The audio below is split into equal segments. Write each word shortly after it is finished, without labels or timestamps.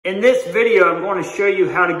In this video, I'm going to show you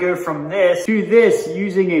how to go from this to this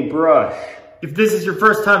using a brush. If this is your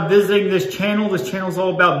first time visiting this channel is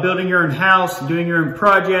all about building your own house, doing your own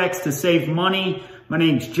projects to save money. My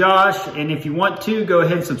name's Josh, and if you want to, go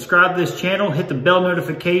ahead and subscribe to this channel. Hit the bell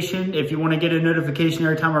notification if you want to get a notification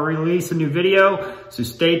every time I release a new video, so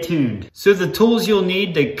stay tuned. So the tools you'll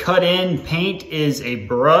need to cut in paint is a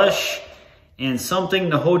brush and something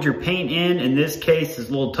to hold your paint in this case, this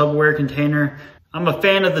little Tupperware container. I'm a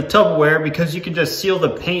fan of the Tupperware because you can just seal the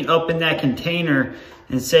paint up in that container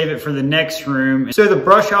and save it for the next room. So the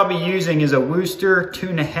brush I'll be using is a Wooster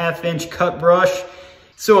 2.5 inch cut brush.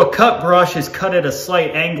 So a cut brush is cut at a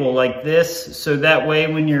slight angle like this, so that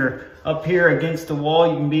way when you're up here against the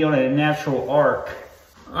wall, you can be on a natural arc.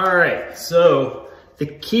 All right, so the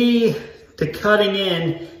key to cutting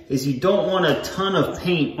in is you don't want a ton of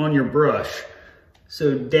paint on your brush.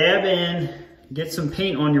 So dab in, get some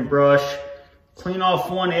paint on your brush, clean off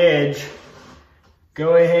one edge,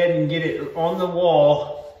 go ahead and get it on the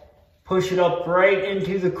wall, push it up right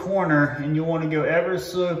into the corner, and you want to go ever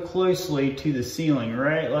so closely to the ceiling,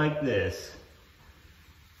 right like this.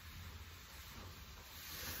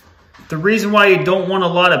 The reason why you don't want a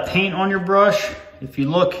lot of paint on your brush, if you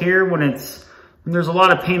look here, when there's a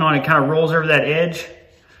lot of paint on it, it kind of rolls over that edge.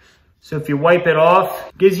 So if you wipe it off,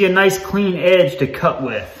 it gives you a nice clean edge to cut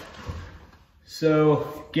with.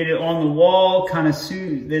 So get it on the wall, kind of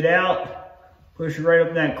smooth it out, push it right up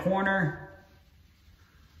in that corner.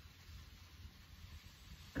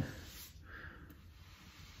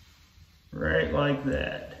 Right like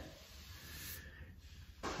that.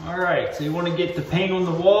 All right, so you want to get the paint on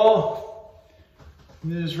the wall.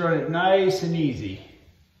 Just run it nice and easy.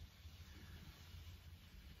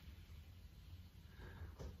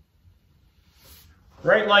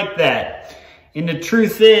 Right like that. And the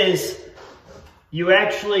truth is, you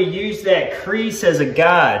actually use that crease as a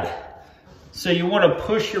guide. So you want to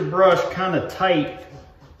push your brush kind of tight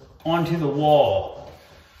onto the wall.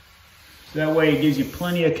 That way it gives you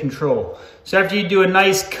plenty of control. So after you do a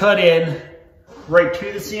nice cut in right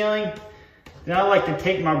to the ceiling, then I like to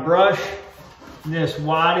take my brush and just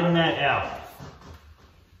widen that out.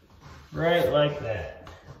 Right like that.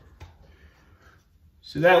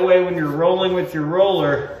 So that way when you're rolling with your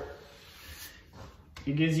roller,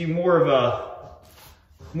 it gives you more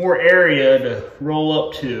area to roll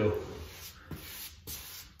up to.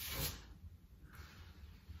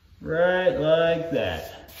 Right like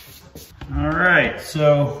that. All right,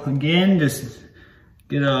 so again, just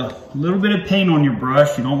get a little bit of paint on your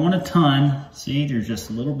brush. You don't want a ton. See, there's just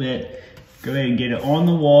a little bit. Go ahead and get it on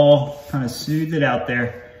the wall, kind of smooth it out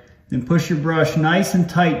there. Then push your brush nice and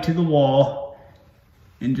tight to the wall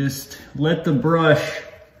and just let the brush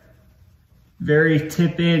very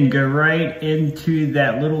tip in, go right into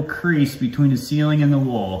that little crease between the ceiling and the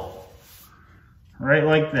wall. Right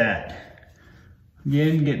like that.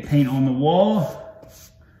 Again, get paint on the wall.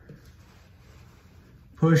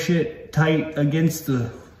 Push it tight against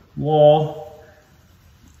the wall.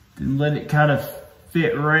 Then let it kind of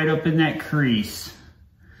fit right up in that crease.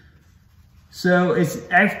 So it's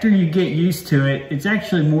after you get used to it, it's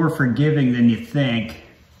actually more forgiving than you think.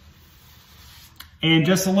 And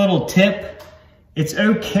just a little tip, it's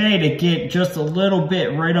okay to get just a little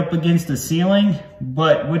bit right up against the ceiling,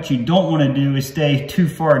 but what you don't want to do is stay too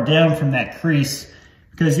far down from that crease,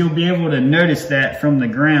 because you'll be able to notice that from the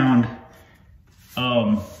ground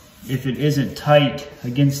if it isn't tight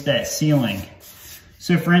against that ceiling.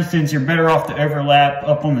 So for instance, you're better off to overlap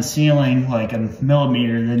up on the ceiling like a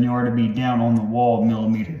millimeter than you are to be down on the wall a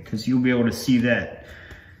millimeter, because you'll be able to see that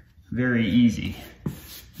very easy.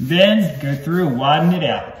 Then go through and widen it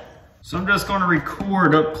out. So I'm just going to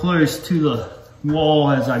record up close to the wall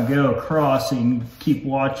as I go across, so you can keep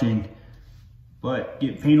watching. But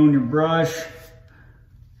get paint on your brush,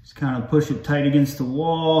 just kind of push it tight against the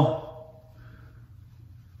wall.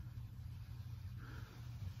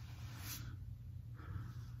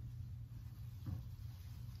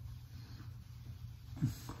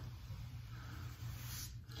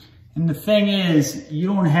 And the thing is, you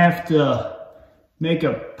don't have to make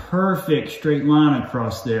a perfect straight line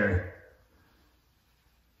across there,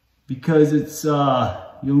 because it's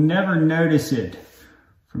you'll never notice it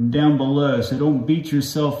from down below. So don't beat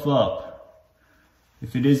yourself up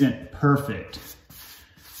if it isn't perfect.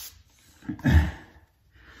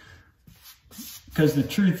 Because the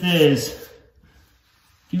truth is,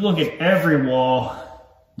 if you look at every wall,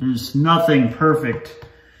 there's nothing perfect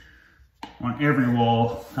on every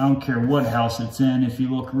wall. I don't care what house it's in if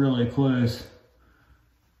you look really close.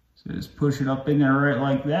 So just push it up in there right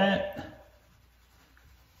like that.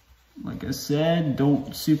 Like I said,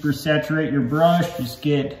 don't super saturate your brush. Just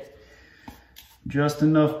get just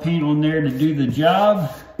enough paint on there to do the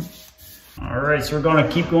job. All right, so we're gonna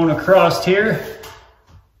keep going across here.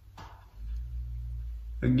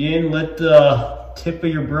 Again, let the tip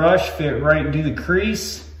of your brush fit right into the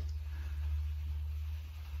crease.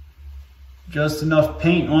 Just enough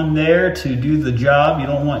paint on there to do the job. You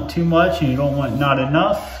don't want too much and you don't want not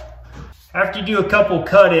enough. After you do a couple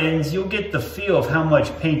cut-ins, you'll get the feel of how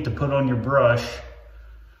much paint to put on your brush.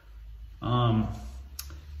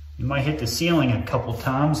 You might hit the ceiling a couple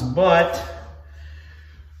times, but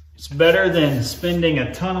it's better than spending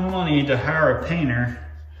a ton of money to hire a painter.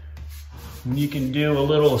 You can do a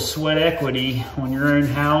little sweat equity on your own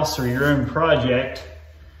house or your own project,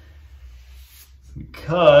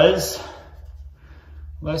 because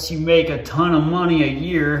unless you make a ton of money a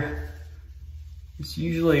year, it's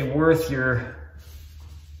usually worth your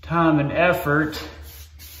time and effort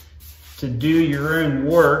to do your own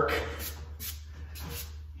work.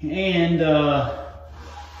 And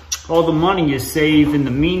all the money you save in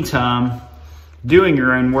the meantime doing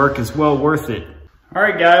your own work is well worth it. All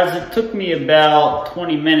right, guys, it took me about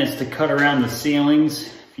 20 minutes to cut around the ceilings.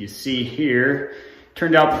 If you see here,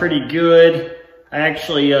 turned out pretty good. I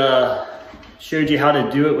actually showed you how to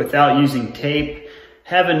do it without using tape.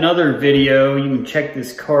 Have another video, you can check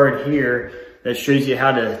this card here, that shows you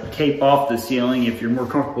how to tape off the ceiling if you're more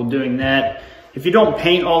comfortable doing that. If you don't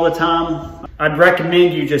paint all the time, I'd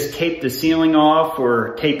recommend you just tape the ceiling off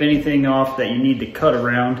or tape anything off that you need to cut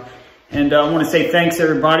around. And I want to say thanks to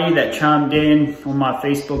everybody that chimed in on my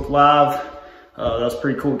Facebook Live. That was a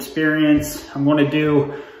pretty cool experience. I'm going to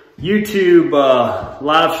do YouTube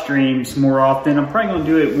live streams more often. I'm probably going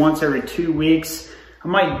to do it once every 2 weeks. I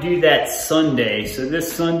might do that Sunday. So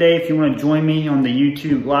this Sunday, if you want to join me on the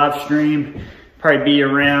YouTube live stream, probably be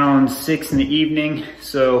around 6 in the evening.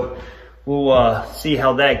 So we'll see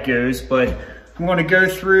how that goes. But I'm going to go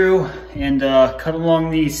through and cut along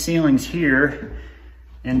these ceilings here.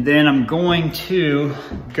 And then I'm going to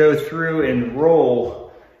go through and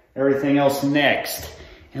roll everything else next.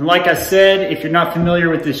 And like I said, if you're not familiar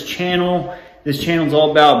with this channel is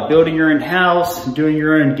all about building your own house, doing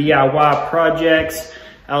your own DIY projects.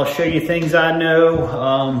 I'll show you things I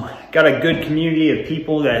know. Got a good community of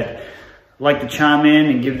people that like to chime in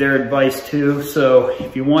and give their advice too. So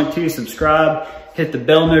if you want to subscribe, hit the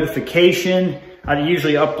bell notification. I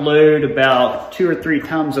usually upload about 2 or 3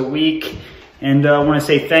 times a week. And I want to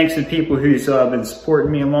say thanks to people who's been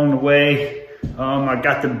supporting me along the way. I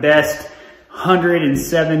got the best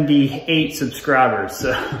 178 subscribers.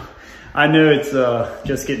 So I know it's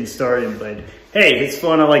just getting started, but hey, it's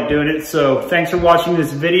fun. I like doing it. So thanks for watching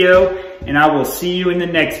this video, and I will see you in the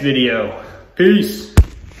next video. Peace.